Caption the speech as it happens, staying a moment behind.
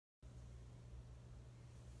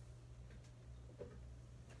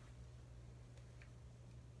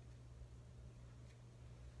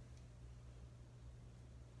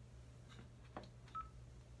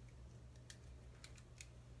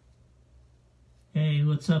Hey,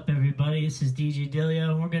 what's up everybody? This is DJ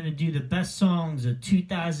Dilio, and we're going to do the best songs of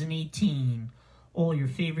 2018. All your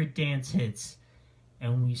favorite dance hits.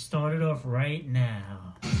 And we start it off right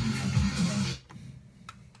now.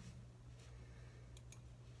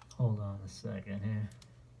 Hold on a second here.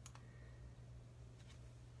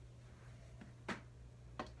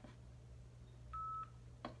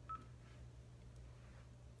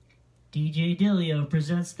 DJ Dilio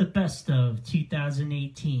presents the best of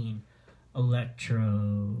 2018.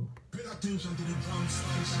 Electro.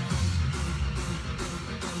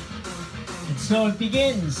 And so it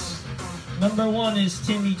begins. Number 1 is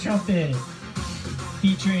Timmy Trumpet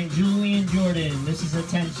featuring Julian Jordan. This is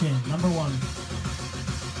Attention, number 1.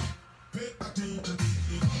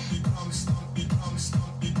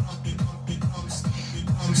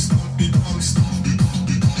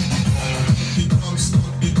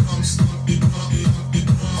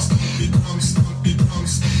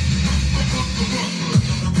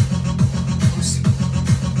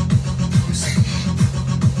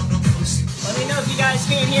 Let me know if you guys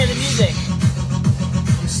can't hear the music.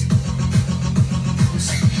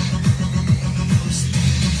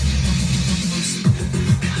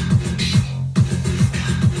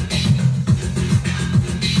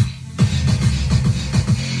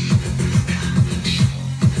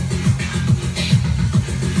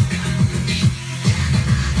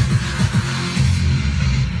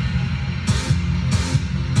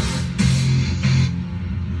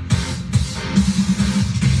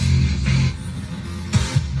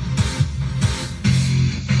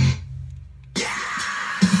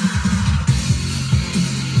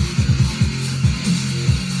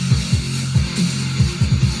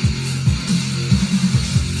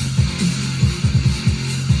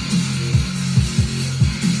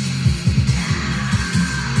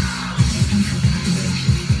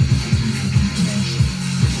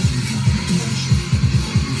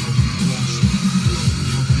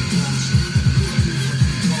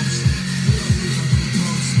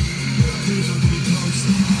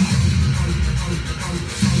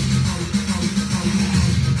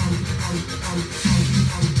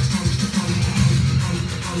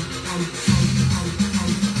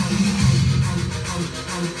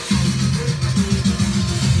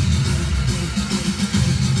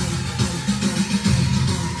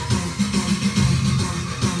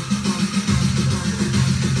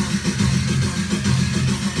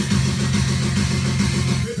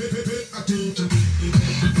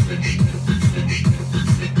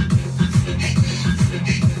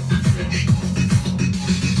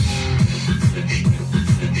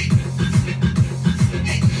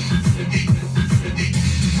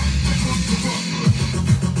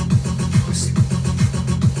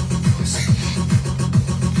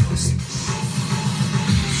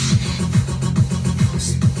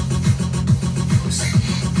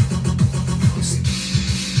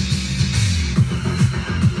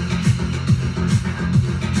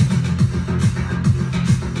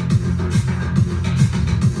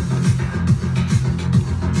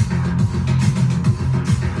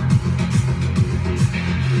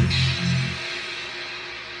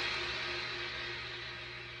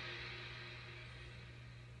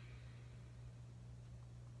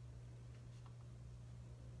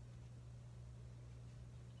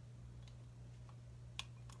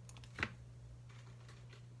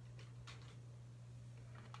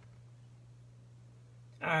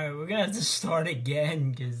 Alright, we're gonna have to start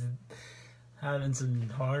again because I'm having some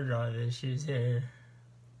hard drive issues here.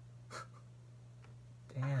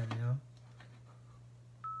 Damn, yo.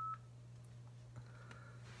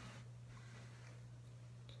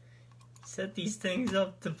 Set these things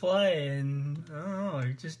up to play and I don't know,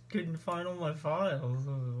 I just couldn't find all my files. It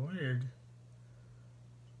was weird.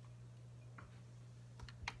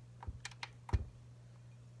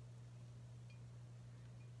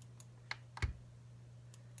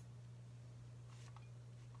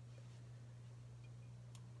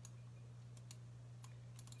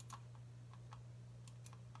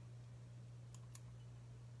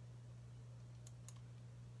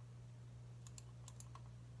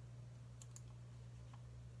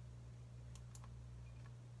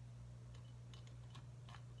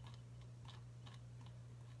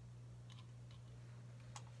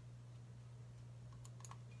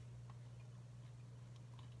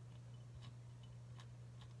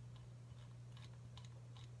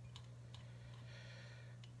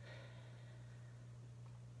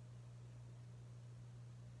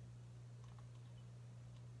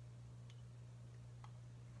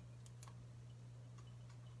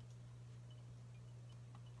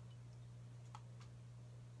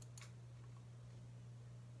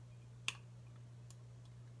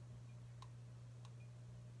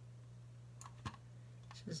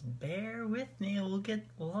 Just bear with me.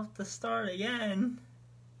 We'll have to start again.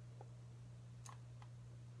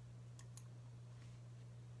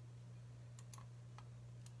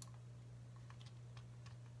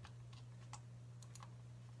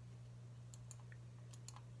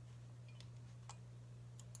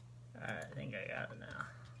 Alright, I think I got it now.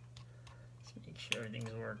 Let's make sure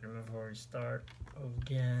everything's working before we start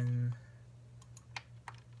again.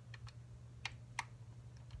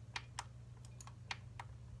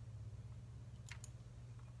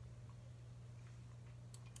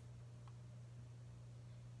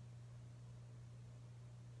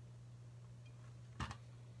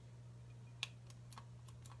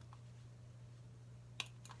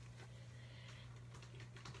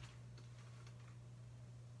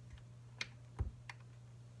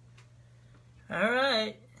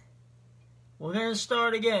 Alright, we're going to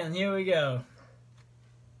start again. Here we go.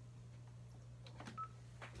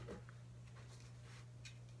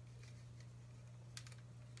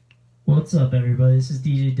 What's up, everybody? This is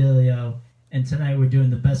DJ Delio, and tonight we're doing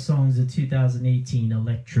the best songs of 2018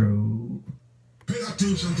 electro. Number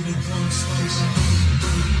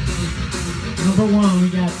 1, we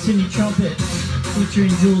got Timmy Trumpet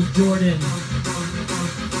featuring Jules Jordan.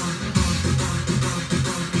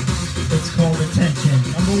 It's called Attention.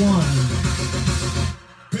 Number 1.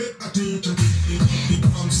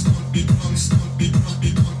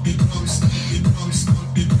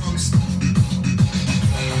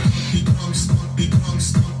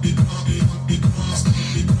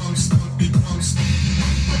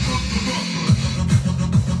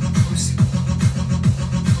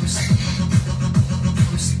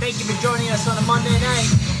 Thank you for joining us on a Monday night.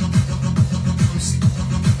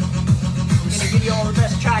 Gonna give you all the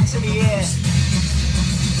best tracks of the year.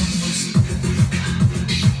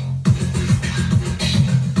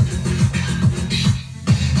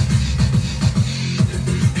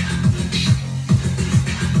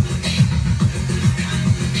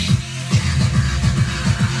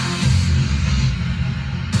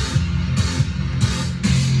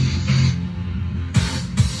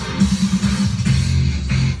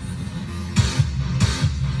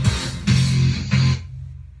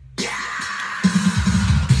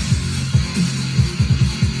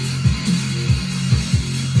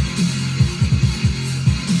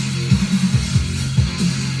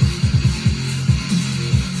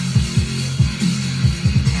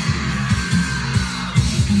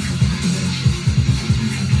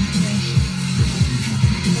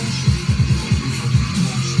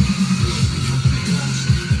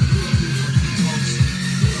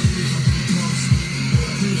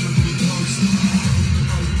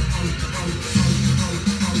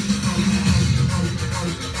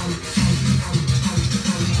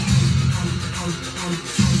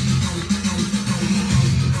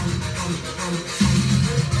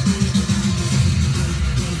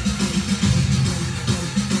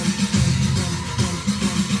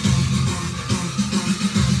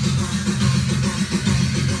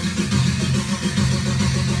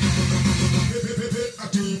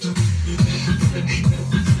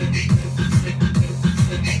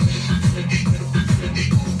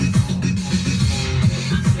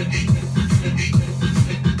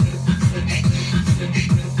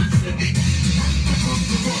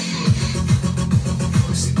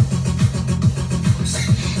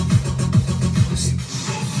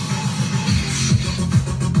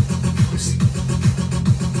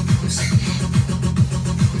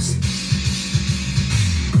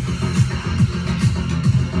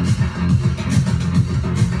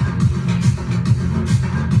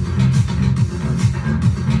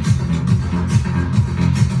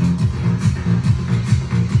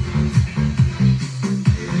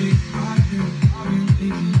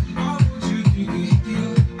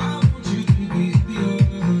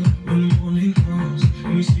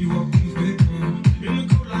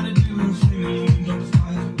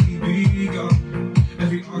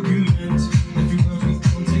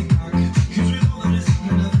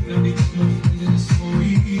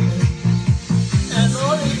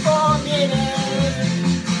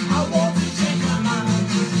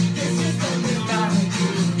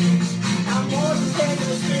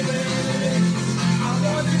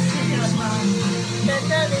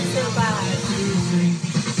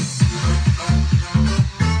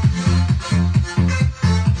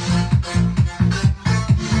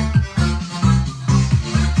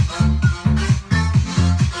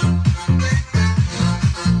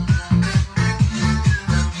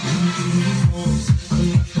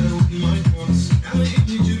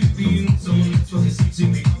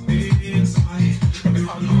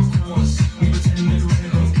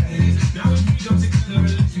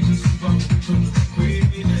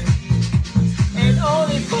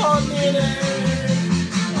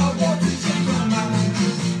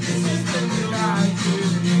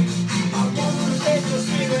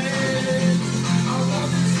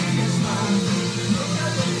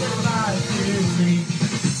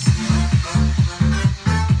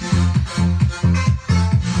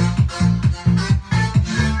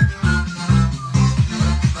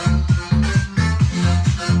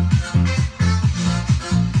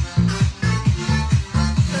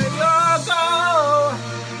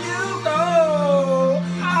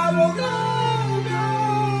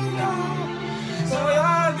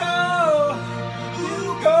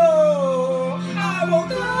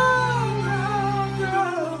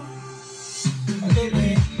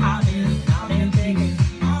 Lately, I've been thinking,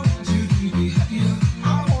 I want you to be happier.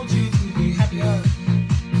 I want you to be happier.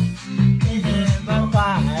 Thinking about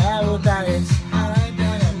why I will balance. I'm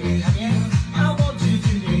gonna be happier. I want you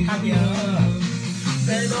to be happier.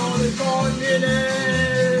 Then all the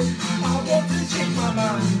confidence, I want to change my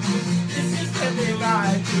mind. This is getting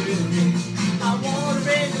right to me. I want to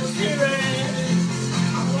raise the spirit.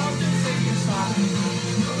 I want to sing a song.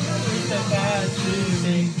 It's the bad to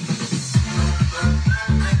me.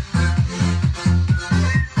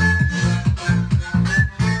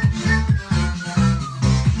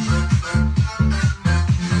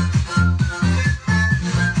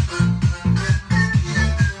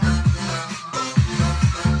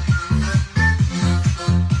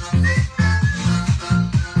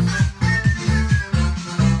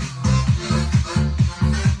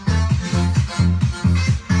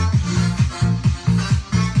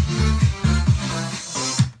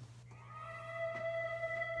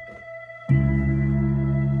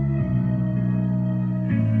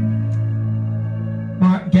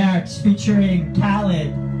 Garrix featuring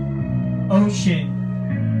Khaled, Ocean,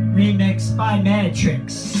 remixed by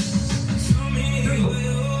Matrix.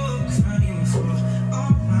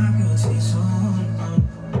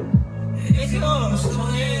 If you're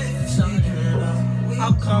something enough,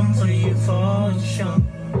 I'll come for you for sure.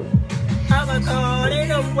 I'm a caught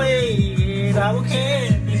in a wave, I will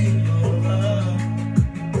carry over.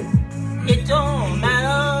 It don't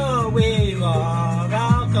matter where you are,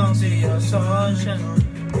 I'll come to your sunshine.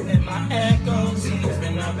 And my echoes,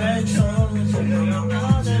 even my red shoulders, and my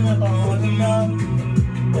walls and the bottom up.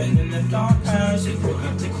 When in the dark house, if you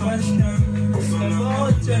have to question, if the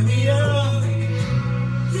voice of the earth,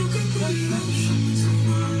 you can put emotions in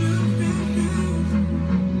my love right now.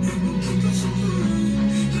 It will keep us apart.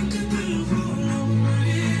 You can put a roll over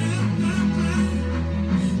it up my back,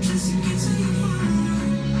 just to get to your heart.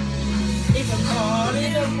 If I'm caught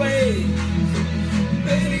in a wave,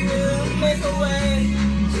 baby, we'll make a way.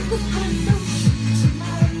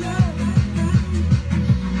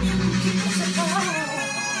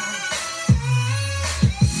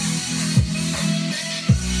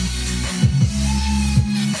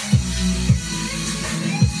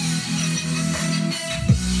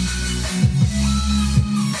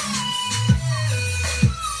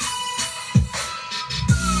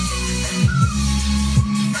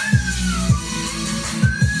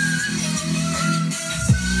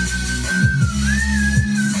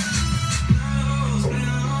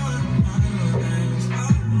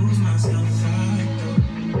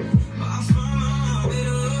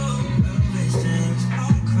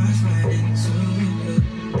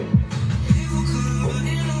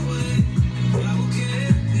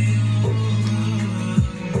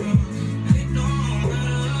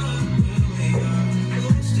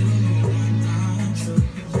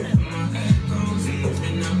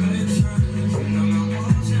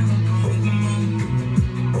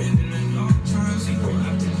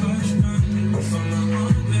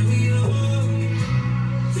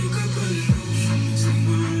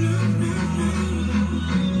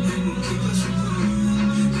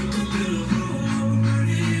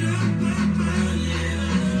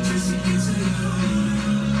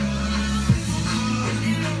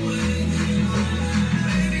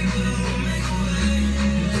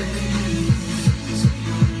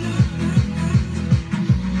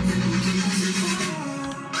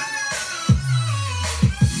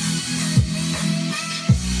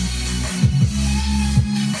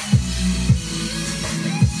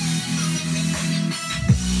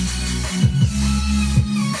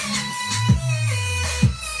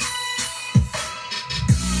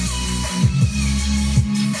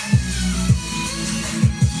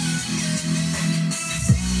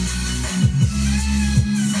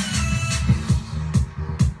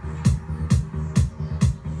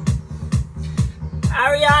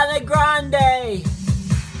 Ariana Grande,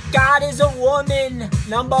 God is a Woman,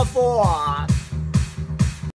 #4.